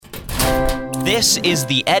This is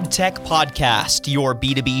the EdTech Podcast, your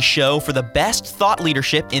B2B show for the best thought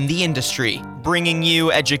leadership in the industry, bringing you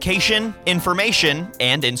education, information,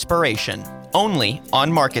 and inspiration, only on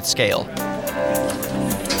Market Scale.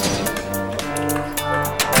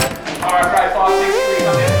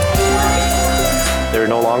 They're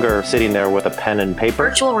no longer sitting there with a pen and paper.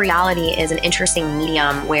 Virtual reality is an interesting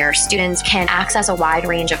medium where students can access a wide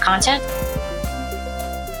range of content.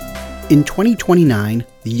 In 2029,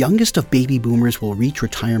 the youngest of baby boomers will reach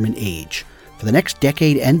retirement age. For the next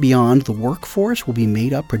decade and beyond, the workforce will be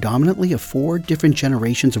made up predominantly of 4 different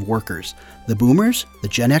generations of workers: the boomers, the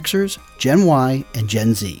Gen Xers, Gen Y, and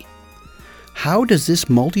Gen Z. How does this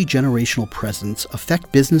multi-generational presence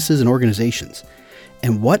affect businesses and organizations?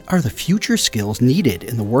 And what are the future skills needed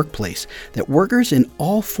in the workplace that workers in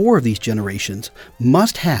all 4 of these generations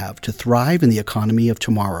must have to thrive in the economy of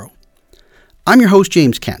tomorrow? I'm your host,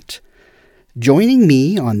 James Kent. Joining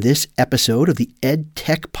me on this episode of the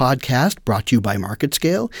EdTech Podcast, brought to you by Market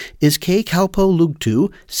Scale, is Calpo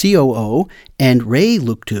Lugtu, COO, and Ray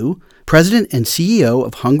Lugtu, President and CEO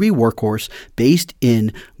of Hungry Workhorse, based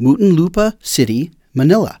in Muntinlupa City,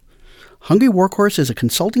 Manila. Hungry Workhorse is a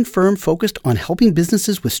consulting firm focused on helping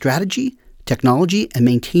businesses with strategy, technology, and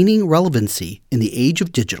maintaining relevancy in the age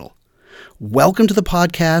of digital. Welcome to the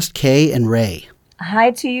podcast, Kay and Ray.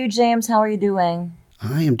 Hi to you, James. How are you doing?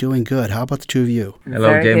 I am doing good. How about the two of you? Hello,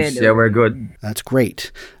 Very James. good. Yeah, we're good. That's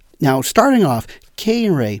great. Now, starting off, Kay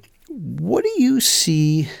and Ray, what do you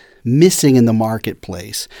see missing in the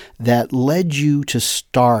marketplace that led you to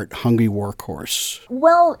start Hungry Workhorse?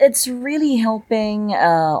 Well, it's really helping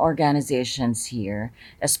organizations here,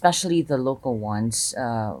 especially the local ones,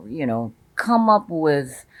 come up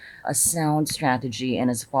with a sound strategy and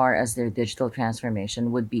as far as their digital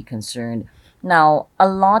transformation would be concerned. Now, a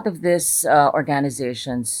lot of these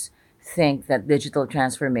organizations think that digital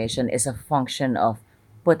transformation is a function of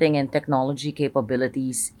putting in technology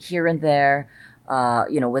capabilities here and there,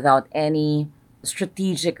 without any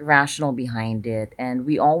strategic rationale behind it. And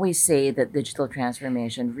we always say that digital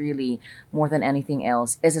transformation really, more than anything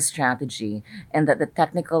else, is a strategy, and that the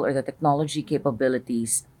technical or the technology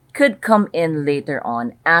capabilities could come in later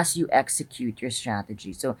on as you execute your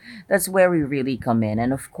strategy. So that's where we really come in.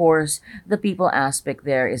 And of course, the people aspect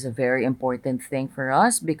there is a very important thing for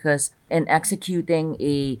us, because in executing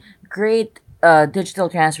a great digital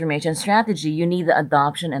transformation strategy, you need the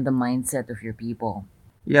adoption and the mindset of your people.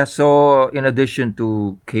 Yeah, so in addition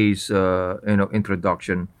to Kay's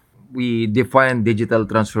introduction, we define digital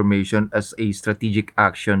transformation as a strategic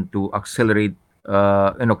action to accelerate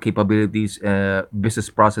capabilities, business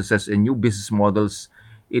processes, and new business models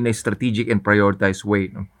in a strategic and prioritized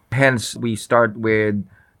way. Hence, we start with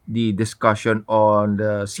the discussion on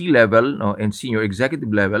the C-level and senior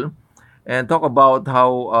executive level, and talk about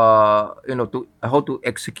how to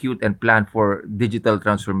execute and plan for digital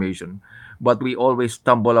transformation. But we always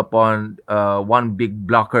stumble upon one big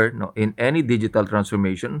blocker in any digital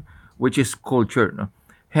transformation, which is culture.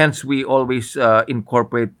 Hence, we always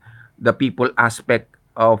incorporate the people aspect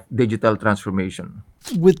of digital transformation.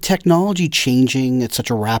 With technology changing at such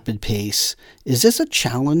a rapid pace, is this a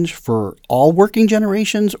challenge for all working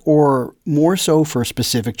generations or more so for a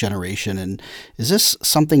specific generation? And is this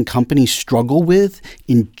something companies struggle with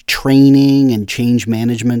in training and change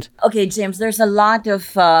management? Okay, James, there's a lot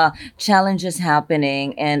of challenges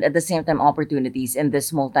happening and at the same time opportunities in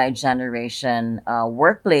this multi-generation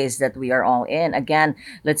workplace that we are all in. Again,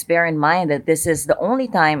 let's bear in mind that this is the only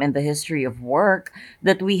time in the history of work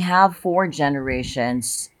that we have 4 generations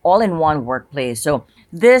all in one workplace. So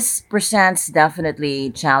this presents definitely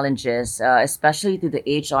challenges, especially to the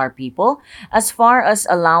HR people, as far as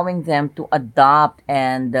allowing them to adopt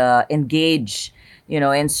and engage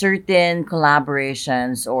in certain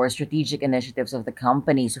collaborations or strategic initiatives of the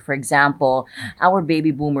company. So for example, our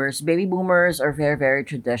baby boomers are very, very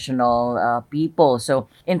traditional people. So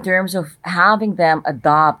in terms of having them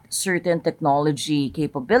adopt certain technology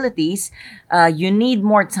capabilities, you need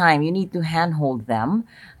more time. You need to handhold them,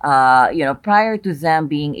 prior to them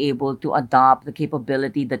being able to adopt the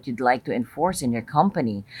capability that you'd like to enforce in your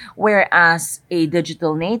company. Whereas a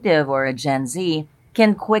digital native or a Gen Z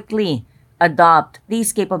can quickly adopt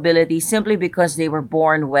these capabilities simply because they were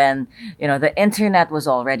born when the internet was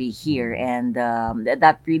already here, and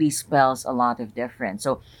that really spells a lot of difference.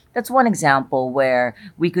 So that's one example where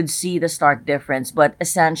we could see the stark difference. But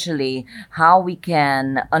essentially, how we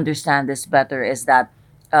can understand this better is that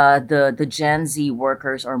the Gen Z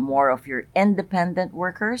workers are more of your independent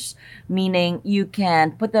workers, meaning you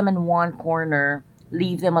can put them in one corner,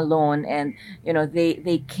 leave them alone, and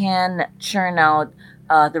they can churn out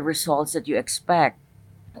the results that you expect.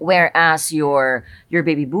 Whereas your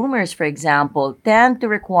baby boomers, for example, tend to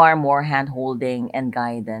require more hand holding and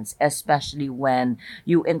guidance, especially when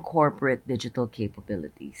you incorporate digital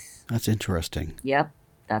capabilities. That's interesting. Yep,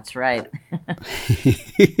 that's right.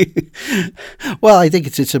 Well, I think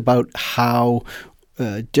it's about how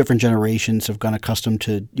different generations have gone accustomed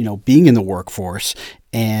to being in the workforce,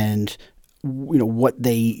 and what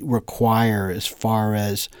they require as far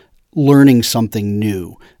as learning something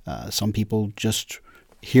new. Some people just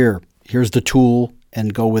here's the tool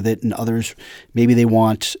and go with it, and others maybe they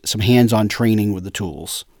want some hands-on training with the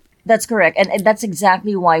tools. That's correct. And that's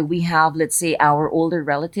exactly why we have, let's say, our older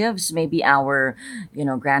relatives, maybe our,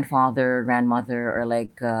 grandfather, grandmother, or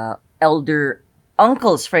like elder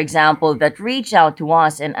uncles, for example, that reach out to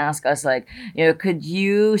us and ask us like, could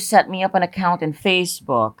you set me up an account in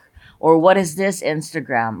Facebook? Or what is this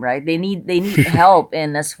Instagram, right? They need help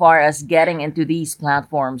in as far as getting into these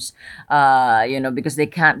platforms, because they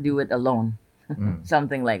can't do it alone.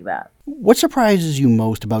 Something like that. What surprises you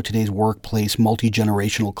most about today's workplace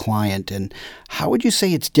multi-generational client, and how would you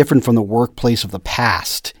say it's different from the workplace of the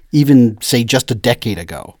past, even say just a decade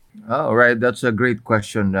ago? Oh, right. That's a great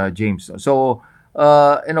question, James. So,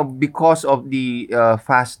 because of the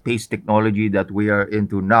fast-paced technology that we are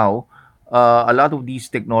into now, a lot of these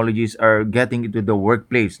technologies are getting into the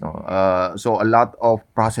workplace. No? So a lot of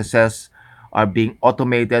processes are being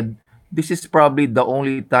automated. This is probably the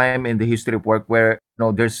only time in the history of work where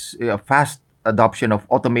there's a fast adoption of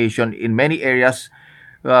automation in many areas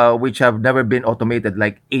which have never been automated,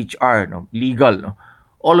 like HR, legal.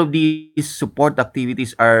 All of these support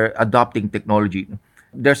activities are adopting technology.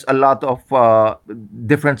 There's a lot of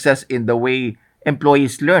differences in the way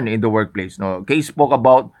employees learn in the workplace. Kay spoke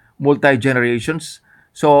about multi-generations.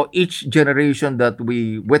 So each generation that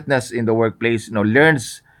we witness in the workplace,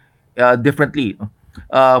 learns differently.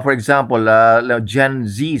 For example, Gen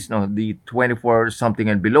Zs, the 24 something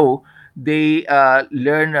and below, they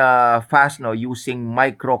learn fast using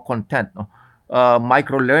micro content.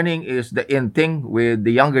 Micro learning is the in thing with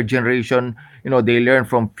the younger generation. They learn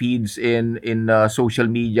from feeds in social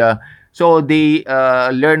media, so they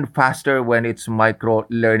learn faster when it's micro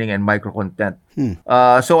learning and micro content.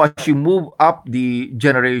 So as you move up the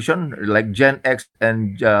generation, like Gen X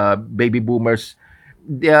and baby boomers,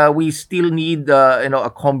 we still need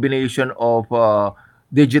a combination of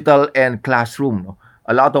digital and classroom.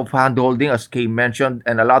 A lot of handholding, as Kay mentioned,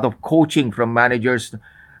 and a lot of coaching from managers.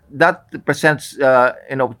 That presents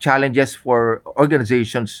challenges for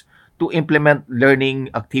organizations to implement learning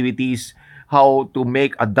activities, how to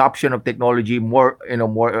make adoption of technology more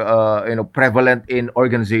prevalent in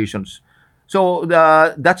organizations. So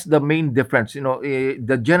that's the main difference.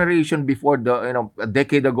 The generation before, a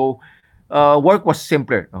decade ago, work was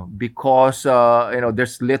simpler, because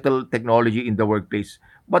there's little technology in the workplace.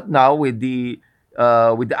 But now with the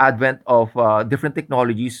advent of different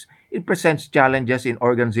technologies, it presents challenges in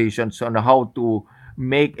organizations on how to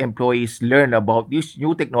make employees learn about these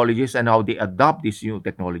new technologies and how they adopt these new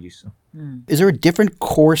technologies. Is there a different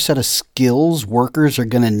core set of skills workers are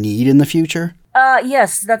going to need in the future?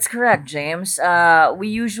 Yes, that's correct, James. We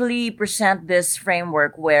usually present this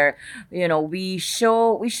framework where, we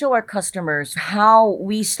show our customers how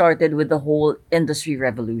we started with the whole industry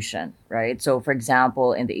revolution, right? So, for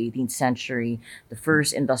example, in the 18th century, the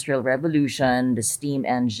first industrial revolution, the steam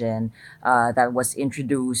engine, that was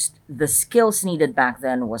introduced, the skills needed back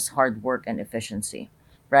then was hard work and efficiency,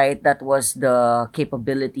 right? That was the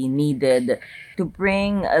capability needed to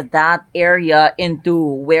bring that area into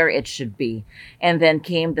where it should be. And then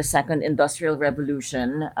came the second industrial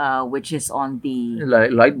revolution, which is on the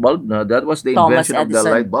Light bulb, that was the Thomas invention of the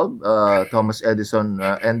Edison. light bulb, Thomas Edison,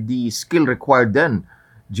 and the skill required then,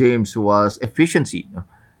 James, was efficiency.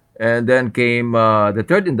 And then came the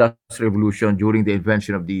third industrial revolution during the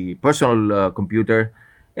invention of the personal computer,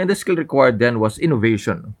 and the skill required then was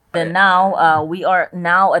innovation. Then now we are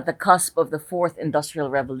now at the cusp of the fourth industrial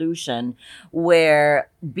revolution, where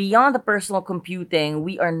beyond the personal computing,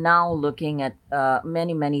 we are now looking at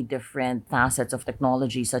many different facets of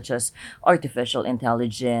technology, such as artificial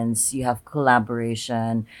intelligence. You have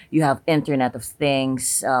collaboration. You have Internet of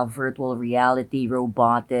Things, virtual reality,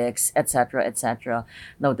 robotics, etc., etc.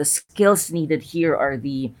 Now the skills needed here are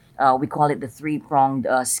the we call it the three-pronged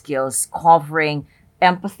skills, covering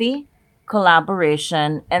empathy,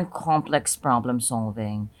 collaboration, and complex problem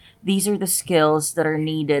solving. These are the skills that are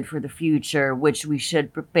needed for the future, which we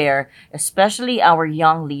should prepare, especially our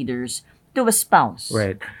young leaders, to espouse.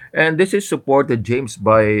 Right. And this is supported, James,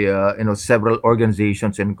 by several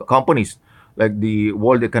organizations and companies. Like the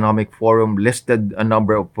World Economic Forum listed a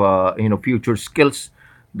number of future skills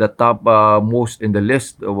The top most in the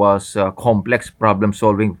list was complex problem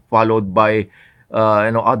solving, followed by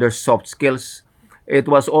other soft skills. It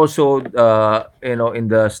was also in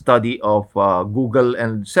the study of Google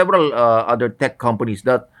and several other tech companies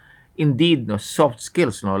that indeed soft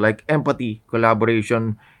skills, like empathy,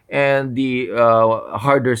 collaboration, and the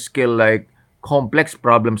harder skill like complex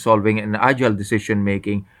problem solving and agile decision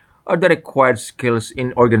making are the required skills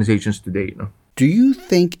in organizations today. Do you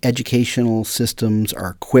think educational systems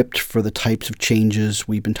are equipped for the types of changes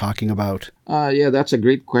we've been talking about? Yeah, that's a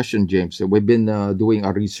great question, James. So we've been doing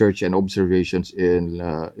our research and observations in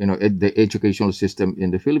the educational system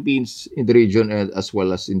in the Philippines, in the region, and as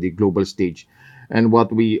well as in the global stage. And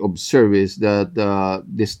what we observe is that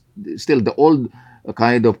this still the old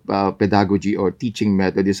kind of pedagogy or teaching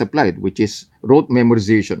method is applied, which is rote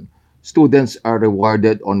memorization. Students are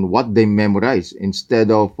rewarded on what they memorize instead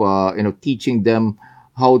of teaching them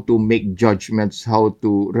how to make judgments, how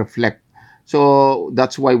to reflect. So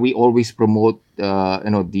that's why we always promote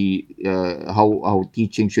the how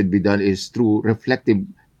teaching should be done is through reflective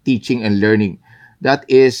teaching and learning. That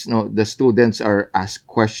is, the students are asked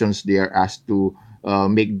questions, they are asked to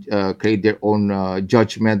make create their own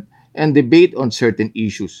judgment and debate on certain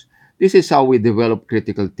issues. This is how we develop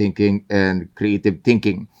critical thinking and creative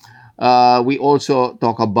thinking. We also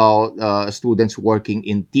talk about students working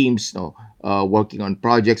in teams, working on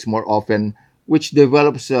projects more often, which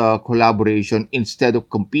develops collaboration instead of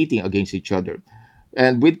competing against each other.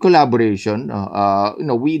 And with collaboration,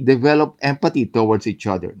 we develop empathy towards each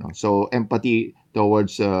other. So empathy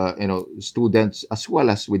towards students as well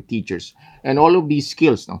as with teachers, and all of these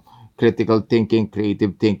skills, critical thinking,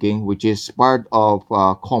 creative thinking, which is part of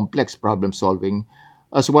complex problem solving,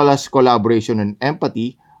 as well as collaboration and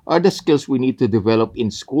empathy, are the skills we need to develop in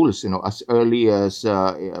schools, as early as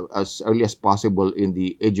possible in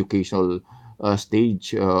the educational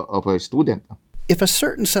stage of a student. If a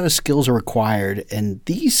certain set of skills are required, and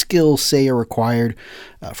these skills, say, are required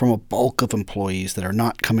from a bulk of employees that are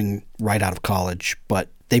not coming right out of college, but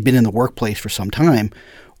they've been in the workplace for some time,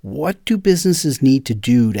 what do businesses need to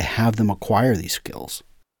do to have them acquire these skills?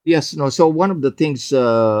 Yes, no. So one of the things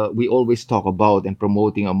we always talk about and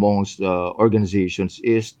promoting amongst organizations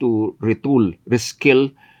is to retool,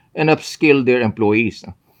 reskill, and upskill their employees.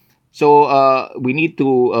 So we need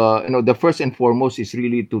to, the first and foremost is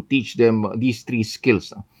really to teach them these three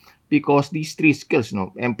skills, because these three skills,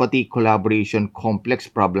 empathy, collaboration, complex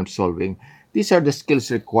problem solving, these are the skills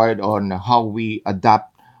required on how we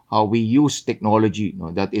adapt, how we use technology,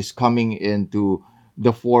 that is coming into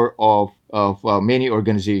the fore of many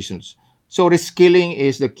organizations. So reskilling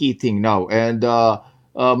is the key thing now, and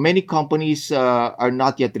many companies are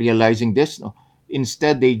not yet realizing this. No?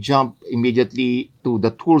 Instead, they jump immediately to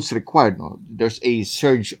the tools required. No? There's a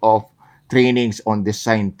surge of trainings on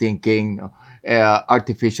design thinking,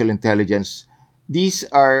 artificial intelligence. These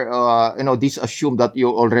are, these assume that you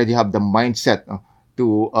already have the mindset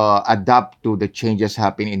to adapt to the changes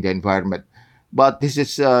happening in the environment. But this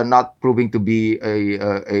is not proving to be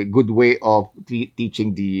a good way of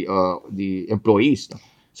teaching the employees.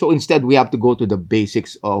 So instead, we have to go to the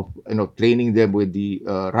basics of training them with the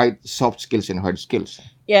right soft skills and hard skills.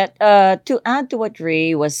 Yeah, to add to what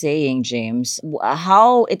Ray was saying, James,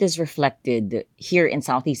 how it is reflected here in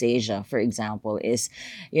Southeast Asia, for example, is,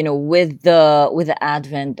 with the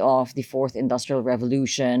advent of the fourth industrial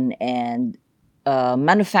revolution and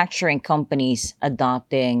manufacturing companies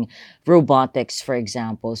adopting robotics, for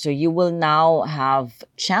example. So you will now have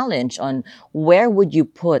challenge on where would you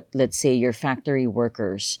put, let's say, your factory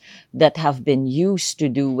workers that have been used to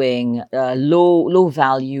doing low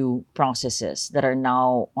value processes that are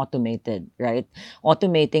now automated, right?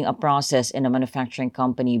 Automating a process in a manufacturing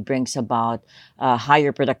company brings about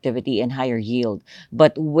higher productivity and higher yield.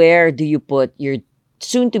 But where do you put your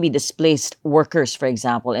soon to be displaced workers, for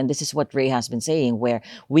example? And this is what Ray has been saying, where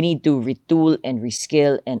we need to retool and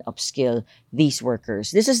reskill and upskill these workers.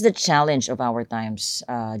 This is the challenge of our times,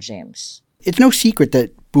 James. It's no secret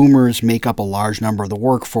that boomers make up a large number of the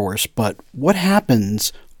workforce, but what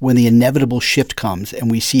happens when the inevitable shift comes and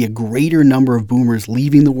we see a greater number of boomers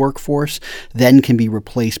leaving the workforce then can be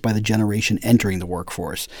replaced by the generation entering the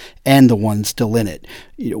workforce and the ones still in it?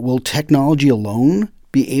 Will technology alone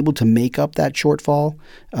be able to make up that shortfall?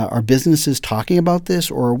 Are businesses talking about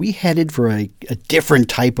this, or are we headed for a different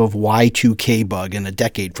type of Y2K bug in a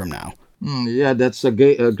decade from now? Yeah, that's a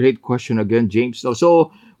great question again, James.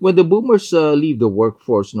 So when the boomers leave the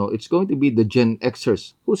workforce, it's going to be the Gen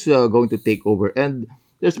Xers who's going to take over. And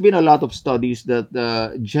there's been a lot of studies that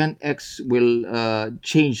Gen X will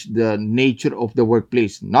change the nature of the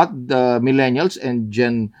workplace, not the millennials and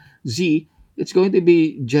Gen Z. it's going to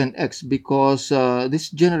be Gen X because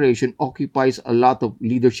this generation occupies a lot of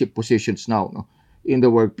leadership positions now, no, in the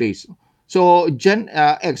workplace. So Gen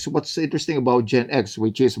X, what's interesting about Gen X,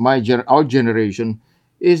 which is our generation,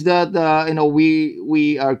 is that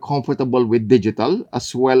we are comfortable with digital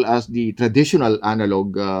as well as the traditional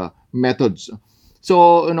analog methods.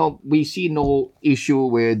 So we see no issue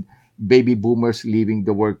with baby boomers leaving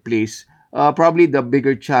the workplace. Probably the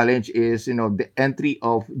bigger challenge is the entry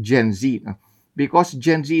of Gen Z, no? Because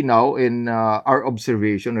Gen Z now, in our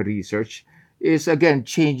observation or research, is again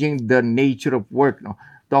changing the nature of work. No?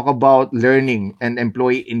 Talk about learning and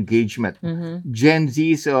employee engagement. Mm-hmm. Gen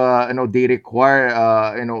Zs, they require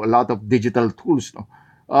a lot of digital tools.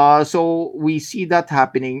 No? So we see that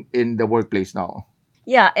happening in the workplace now.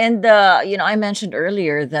 Yeah, and I mentioned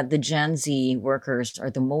earlier that the Gen Z workers are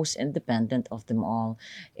the most independent of them all,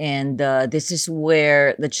 and this is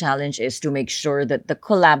where the challenge is to make sure that the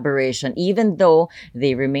collaboration, even though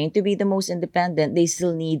they remain to be the most independent, they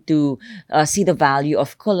still need to see the value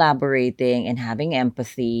of collaborating and having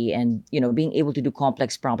empathy, and being able to do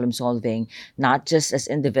complex problem solving, not just as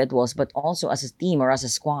individuals but also as a team or as a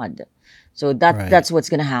squad. So Right. that's what's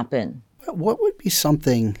gonna happen. What would be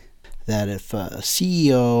something that if a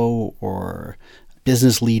CEO or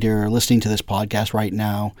business leader listening to this podcast right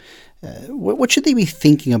now, what should they be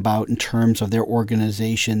thinking about in terms of their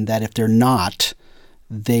organization that if they're not,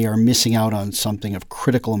 they are missing out on something of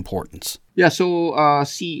critical importance? Yeah, so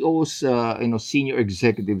CEOs, senior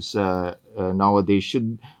executives nowadays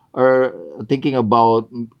should are thinking about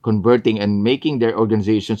converting and making their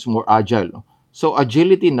organizations more agile. No? So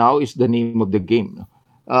agility now is the name of the game. No?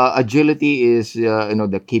 Agility is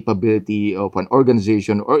the capability of an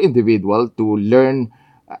organization or individual to learn,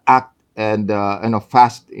 act, and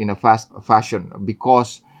fast in a fast fashion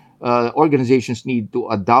because organizations need to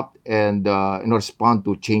adapt and respond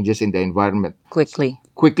to changes in the environment Quickly.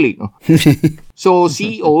 quickly. No? So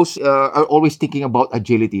CEOs are always thinking about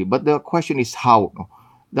agility, but the question is how. No?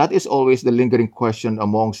 That is always the lingering question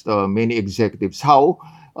amongst many executives. How,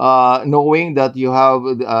 knowing that you have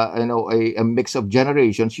a mix of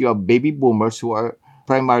generations, you have baby boomers who are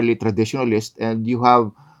primarily traditionalist, and you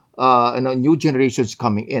have new generations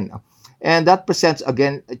coming in. And that presents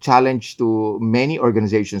again a challenge to many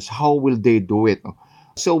organizations. How will they do it?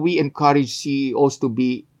 So we encourage CEOs to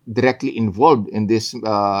be directly involved in this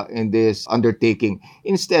undertaking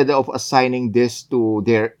instead of assigning this to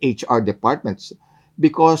their HR departments,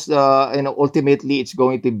 because ultimately it's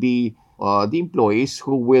going to be the employees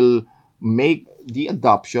who will make the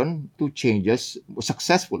adoption to changes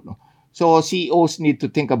successful. No? So CEOs need to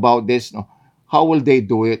think about this. No? How will they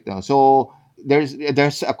do it? No? So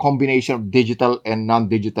there's a combination of digital and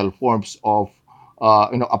non-digital forms of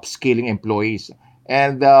upscaling employees,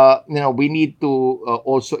 and we need to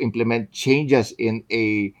also implement changes in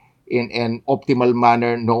an optimal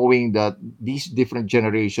manner, knowing that these different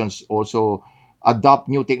generations also adopt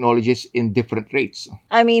new technologies in different rates.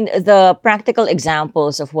 I mean, the practical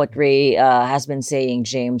examples of what Ray has been saying,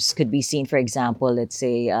 James, could be seen, for example, let's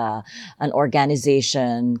say an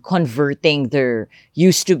organization converting their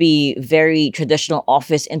used to be very traditional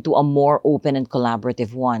office into a more open and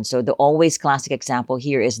collaborative one. So the always classic example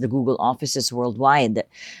here is the Google offices worldwide,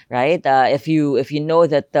 right? If you know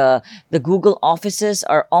that the Google offices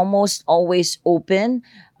are almost always open,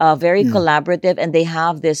 very Hmm. collaborative, and they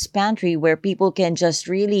have this pantry where people can just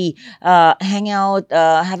really hang out,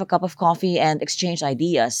 have a cup of coffee, and exchange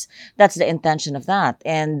ideas. That's the intention of that.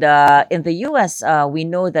 And in the US, we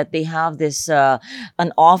know that they have this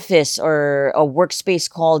an office or a workspace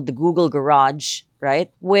called the Google Garage. Right,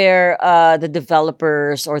 where the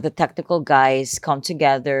developers or the technical guys come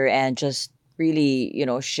together and just really,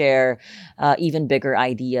 share even bigger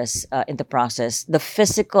ideas in the process. The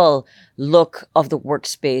physical look of the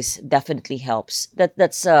workspace definitely helps.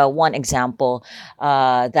 That's one example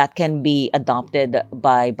that can be adopted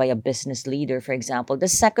by a business leader, for example. The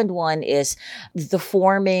second one is the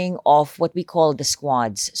forming of what we call the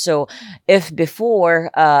squads. So if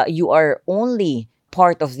before you are only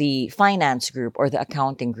part of the finance group or the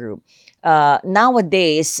accounting group,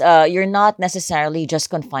 nowadays you're not necessarily just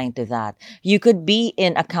confined to that. You could be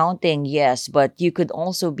in accounting, yes, but you could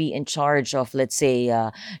also be in charge of, let's say,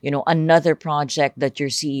 another project that your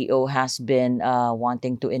CEO has been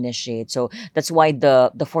wanting to initiate. So that's why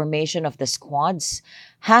the formation of the squads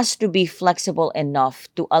has to be flexible enough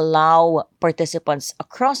to allow participants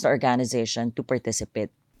across the organization to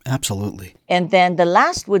participate. Absolutely. And then the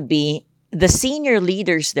last would be the senior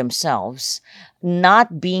leaders themselves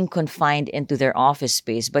not being confined into their office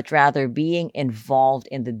space, but rather being involved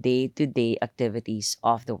in the day to day activities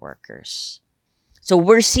of the workers. So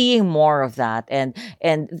we're seeing more of that, and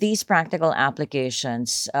these practical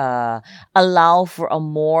applications allow for a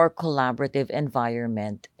more collaborative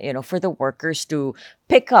environment, for the workers to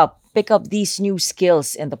pick up these new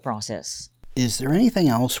skills in the process. Is there anything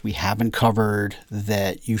else we haven't covered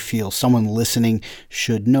that you feel someone listening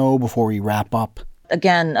should know before we wrap up?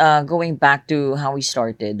 Again, going back to how we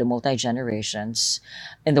started, the multi-generations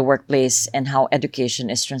in the workplace and how education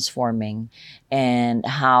is transforming and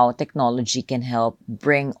how technology can help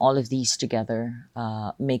bring all of these together,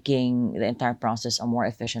 making the entire process a more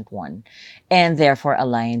efficient one and therefore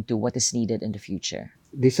aligned to what is needed in the future.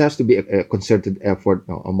 This has to be a concerted effort,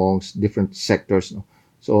 amongst different sectors.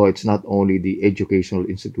 So it's not only the educational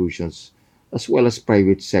institutions, as well as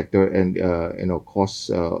private sector and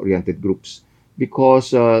cost-oriented groups,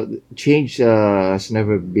 because change has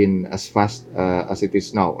never been as fast as it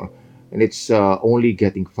is now, and it's only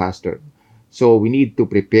getting faster. So we need to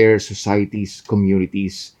prepare societies,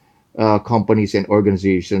 communities, companies, and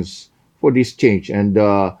organizations for this change. And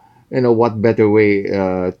what better way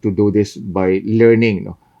to do this by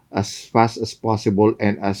learning, as fast as possible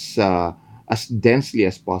and as densely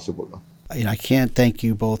as possible. I can't thank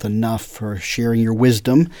you both enough for sharing your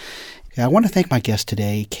wisdom. I want to thank my guests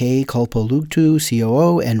today, Kay Calpo Lugtu,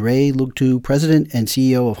 COO, and Ray Lugtu, President and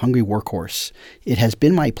CEO of Hungry Workhorse. It has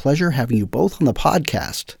been my pleasure having you both on the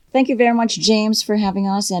podcast. Thank you very much, James, for having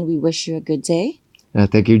us, and we wish you a good day.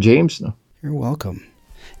 Thank you, James. You're welcome.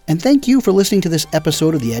 And thank you for listening to this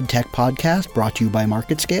episode of the EdTech Podcast brought to you by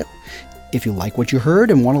MarketScale. If you like what you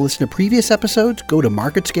heard and want to listen to previous episodes, go to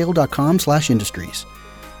marketscale.com/industries.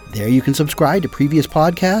 There you can subscribe to previous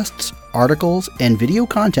podcasts, articles, and video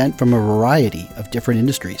content from a variety of different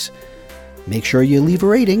industries. Make sure you leave a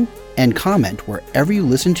rating and comment wherever you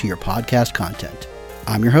listen to your podcast content.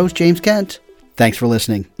 I'm your host, James Kent. Thanks for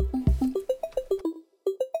listening.